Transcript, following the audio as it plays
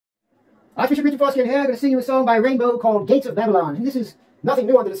Archbishop here, going to sing you a song by Rainbow called Gates of Babylon. And this is nothing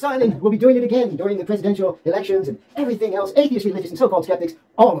new under the sun, and we'll be doing it again during the presidential elections and everything else. Atheists, religious, and so-called skeptics,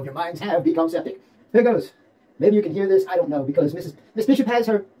 all of your minds have become septic. Here goes. Maybe you can hear this, I don't know, because Miss Bishop has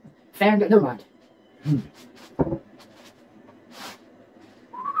her fan... Never mind.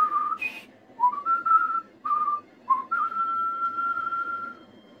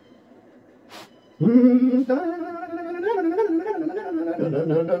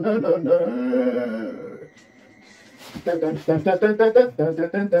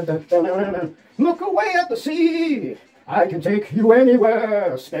 Look away at the sea. I can take you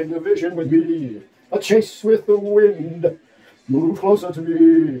anywhere. Spend a vision with me. A chase with the wind. Move closer to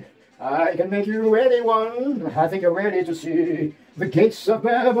me. I can make you anyone. I think you're ready to see the gates of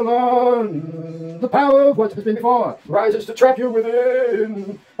Babylon. The power of what has been before rises to trap you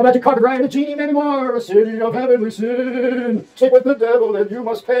within. A magic carpet ride, a genie, many more. A city of heavenly sin. Sleep with the devil and you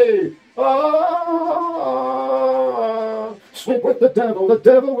must pay. Ah, sleep with the devil will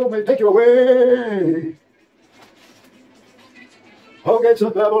take you away. Oh, gates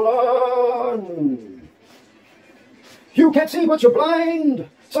of Babylon. You can't see but you're blind.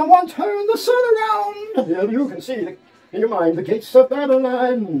 Someone turn the sun around. Yeah, you can see in your mind the gates of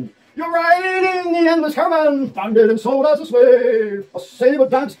Babylon. You're riding the endless caravan, bonded and sold as a slave. A saber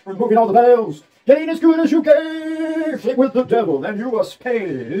dance, removing all the veils. Gain as good as you gave. Sleep with the devil, then you must pay.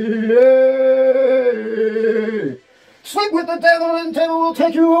 Sleep with the devil, and devil will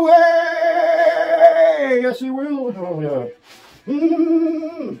take you away. Yes, he will. Oh, yeah.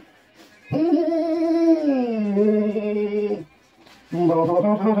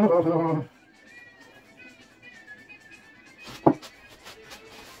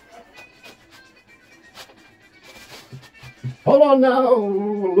 Hold on now,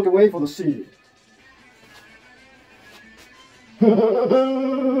 look away for the sea.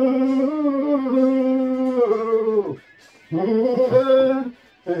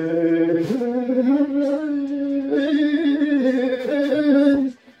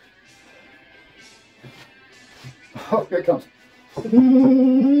 Oh, here it comes.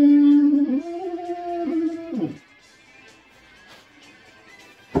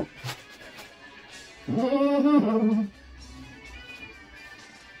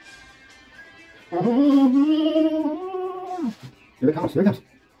 Here it comes, here it comes.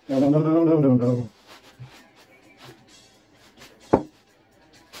 No, no, no, no, no, no, no.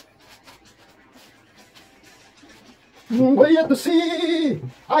 Way at the sea,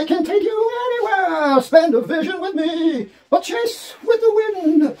 I can take you anywhere. Spend a vision with me, a chase with the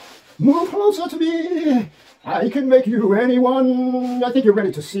wind. Move closer to me. I can make you anyone. I think you're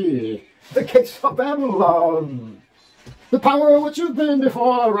ready to see the gates of Babylon. The power of what you've been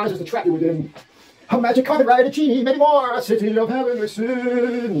before rises to trap you within. A magic carpet ride, a genie, many more. A city of heavenly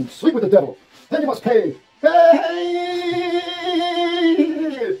sin. Sleep with the devil, then you must pay. Hey!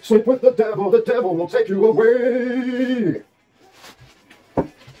 Sleep with the devil will take you away.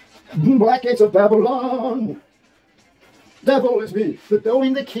 Black gates of Babylon. Devil is me,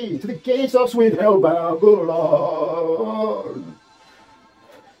 holding the key to the gates of sweet hell Babylon.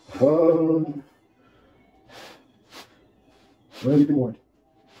 Well, you've been warned.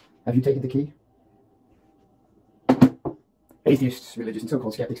 Have you taken the key? Atheists, religious, and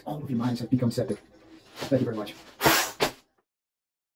so-called skeptics, all of your minds have become septic. Thank you very much.